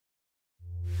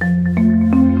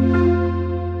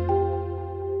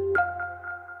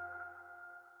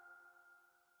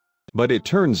But it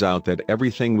turns out that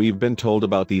everything we've been told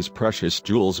about these precious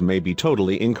jewels may be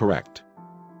totally incorrect.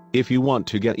 If you want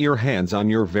to get your hands on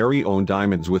your very own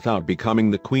diamonds without becoming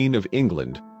the Queen of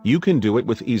England, you can do it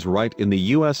with ease right in the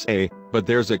USA, but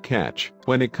there's a catch.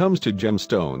 When it comes to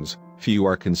gemstones, few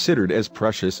are considered as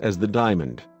precious as the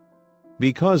diamond.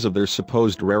 Because of their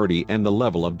supposed rarity and the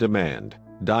level of demand,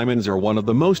 diamonds are one of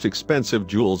the most expensive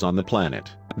jewels on the planet.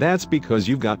 That's because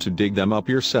you've got to dig them up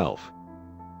yourself.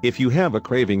 If you have a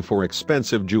craving for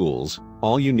expensive jewels,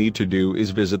 all you need to do is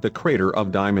visit the Crater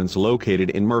of Diamonds located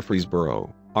in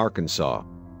Murfreesboro, Arkansas.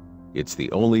 It's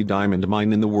the only diamond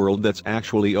mine in the world that's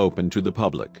actually open to the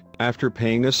public. After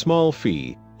paying a small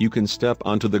fee, you can step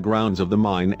onto the grounds of the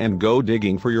mine and go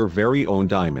digging for your very own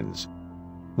diamonds.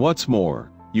 What's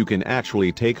more, you can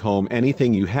actually take home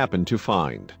anything you happen to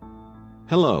find.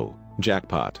 Hello,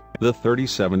 jackpot! The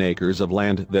 37 acres of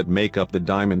land that make up the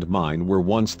diamond mine were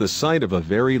once the site of a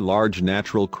very large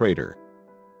natural crater.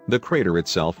 The crater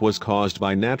itself was caused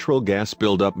by natural gas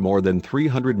buildup more than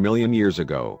 300 million years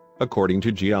ago, according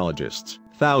to geologists.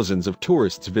 Thousands of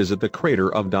tourists visit the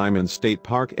Crater of Diamonds State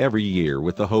Park every year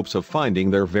with the hopes of finding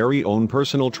their very own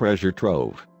personal treasure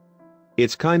trove.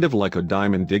 It's kind of like a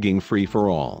diamond digging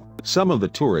free-for-all. Some of the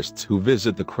tourists who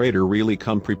visit the crater really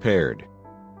come prepared.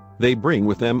 They bring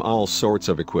with them all sorts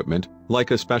of equipment, like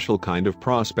a special kind of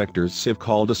prospector's sieve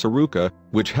called a saruka,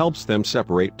 which helps them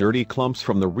separate dirty clumps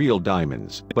from the real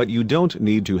diamonds. But you don't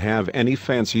need to have any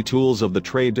fancy tools of the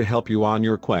trade to help you on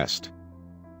your quest.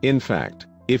 In fact,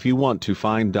 if you want to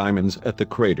find diamonds at the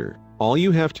crater, all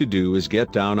you have to do is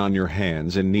get down on your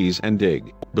hands and knees and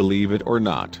dig. Believe it or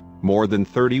not, more than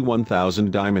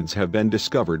 31,000 diamonds have been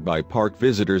discovered by park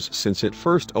visitors since it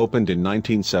first opened in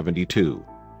 1972.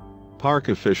 Park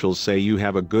officials say you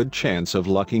have a good chance of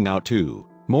lucking out too.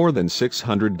 More than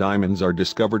 600 diamonds are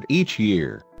discovered each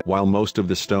year. While most of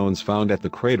the stones found at the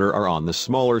crater are on the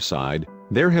smaller side,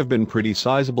 there have been pretty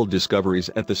sizable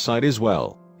discoveries at the site as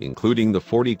well, including the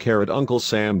 40-carat Uncle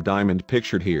Sam diamond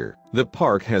pictured here. The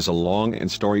park has a long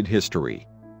and storied history.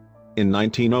 In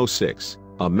 1906,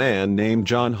 a man named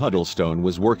John Huddlestone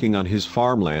was working on his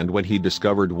farmland when he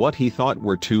discovered what he thought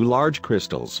were two large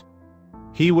crystals.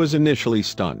 He was initially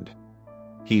stunned.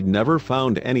 He'd never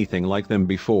found anything like them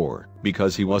before.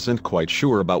 Because he wasn't quite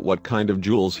sure about what kind of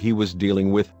jewels he was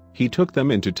dealing with, he took them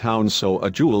into town so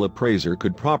a jewel appraiser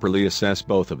could properly assess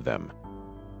both of them.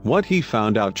 What he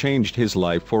found out changed his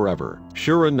life forever.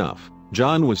 Sure enough,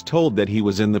 John was told that he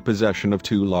was in the possession of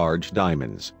two large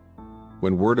diamonds.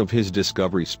 When word of his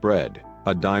discovery spread,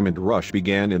 a diamond rush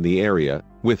began in the area,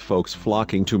 with folks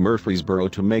flocking to Murfreesboro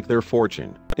to make their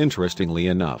fortune. Interestingly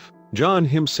enough, John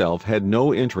himself had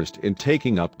no interest in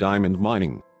taking up diamond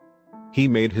mining. He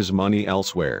made his money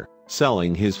elsewhere,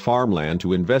 selling his farmland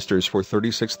to investors for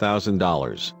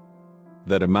 $36,000.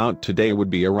 That amount today would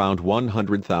be around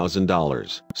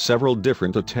 $100,000. Several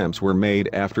different attempts were made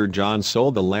after John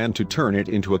sold the land to turn it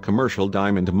into a commercial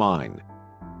diamond mine.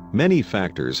 Many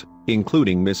factors,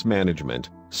 including mismanagement,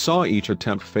 saw each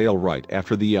attempt fail right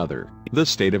after the other. The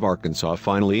state of Arkansas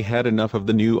finally had enough of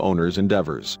the new owner's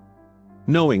endeavors.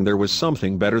 Knowing there was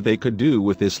something better they could do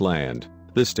with this land,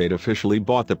 the state officially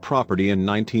bought the property in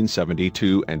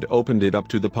 1972 and opened it up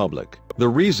to the public. The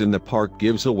reason the park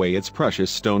gives away its precious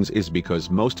stones is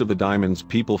because most of the diamonds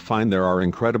people find there are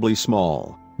incredibly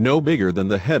small, no bigger than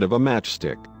the head of a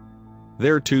matchstick.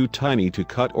 They're too tiny to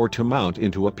cut or to mount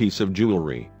into a piece of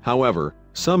jewelry. However,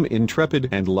 some intrepid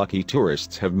and lucky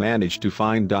tourists have managed to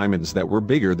find diamonds that were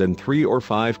bigger than 3 or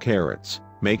 5 carats,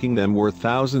 making them worth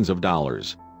thousands of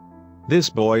dollars.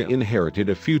 This boy inherited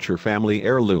a future family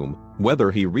heirloom, whether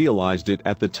he realized it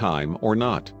at the time or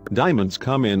not. Diamonds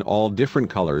come in all different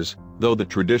colors, though the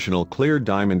traditional clear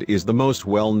diamond is the most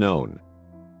well-known.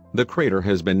 The crater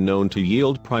has been known to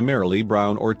yield primarily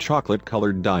brown or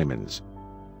chocolate-colored diamonds.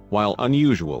 While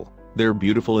unusual, they're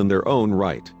beautiful in their own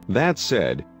right. That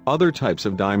said, other types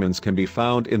of diamonds can be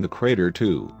found in the crater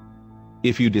too.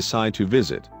 If you decide to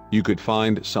visit, you could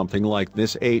find something like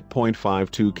this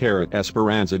 8.52-carat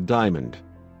Esperanza diamond.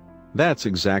 That's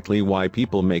exactly why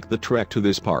people make the trek to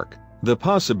this park. The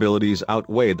possibilities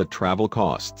outweigh the travel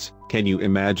costs. Can you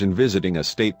imagine visiting a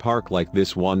state park like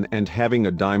this one and having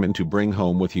a diamond to bring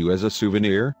home with you as a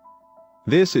souvenir?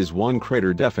 This is one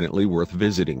crater definitely worth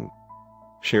visiting.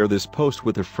 Share this post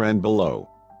with a friend below.